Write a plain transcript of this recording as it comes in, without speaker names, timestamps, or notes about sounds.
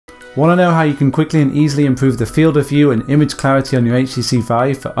Want to know how you can quickly and easily improve the field of view and image clarity on your HTC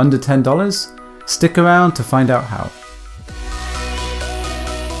Vive for under $10? Stick around to find out how.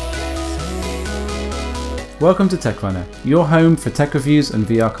 Welcome to Tech Runner, your home for tech reviews and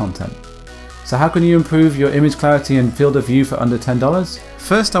VR content. So how can you improve your image clarity and field of view for under $10?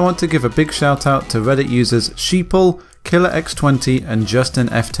 First, I want to give a big shout out to Reddit users Sheeple, KillerX20 and Justin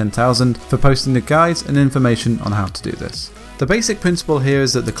F10000 for posting the guides and information on how to do this. The basic principle here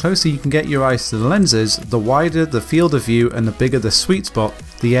is that the closer you can get your eyes to the lenses, the wider the field of view and the bigger the sweet spot,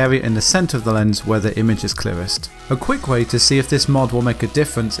 the area in the center of the lens where the image is clearest. A quick way to see if this mod will make a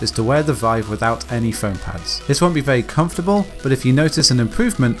difference is to wear the Vive without any foam pads. This won't be very comfortable, but if you notice an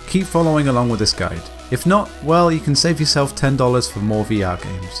improvement, keep following along with this guide. If not, well, you can save yourself $10 for more VR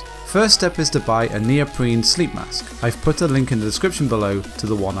games. First step is to buy a neoprene sleep mask. I've put a link in the description below to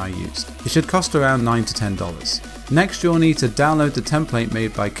the one I used. It should cost around $9 to $10. Next, you'll need to download the template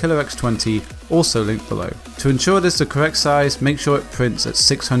made by KillerX20, also linked below. To ensure it is the correct size, make sure it prints at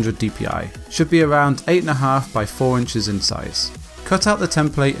 600 dpi. Should be around 8.5 by 4 inches in size. Cut out the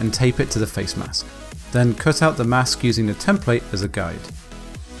template and tape it to the face mask. Then cut out the mask using the template as a guide.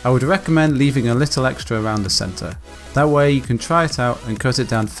 I would recommend leaving a little extra around the center. That way you can try it out and cut it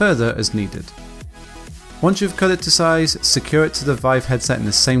down further as needed. Once you've cut it to size, secure it to the Vive headset in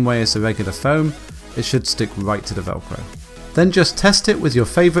the same way as the regular foam. It should stick right to the Velcro. Then just test it with your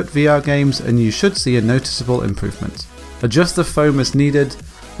favorite VR games and you should see a noticeable improvement. Adjust the foam as needed.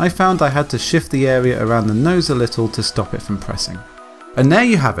 I found I had to shift the area around the nose a little to stop it from pressing. And there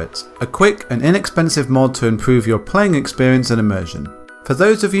you have it, a quick and inexpensive mod to improve your playing experience and immersion. For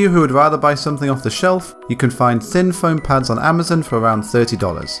those of you who would rather buy something off the shelf, you can find thin foam pads on Amazon for around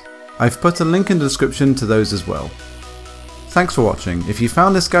 $30. I've put a link in the description to those as well. Thanks for watching. If you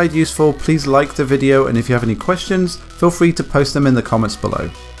found this guide useful, please like the video, and if you have any questions, feel free to post them in the comments below.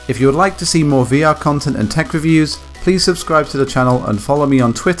 If you would like to see more VR content and tech reviews, please subscribe to the channel and follow me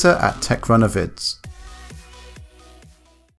on Twitter at TechRunnerVids.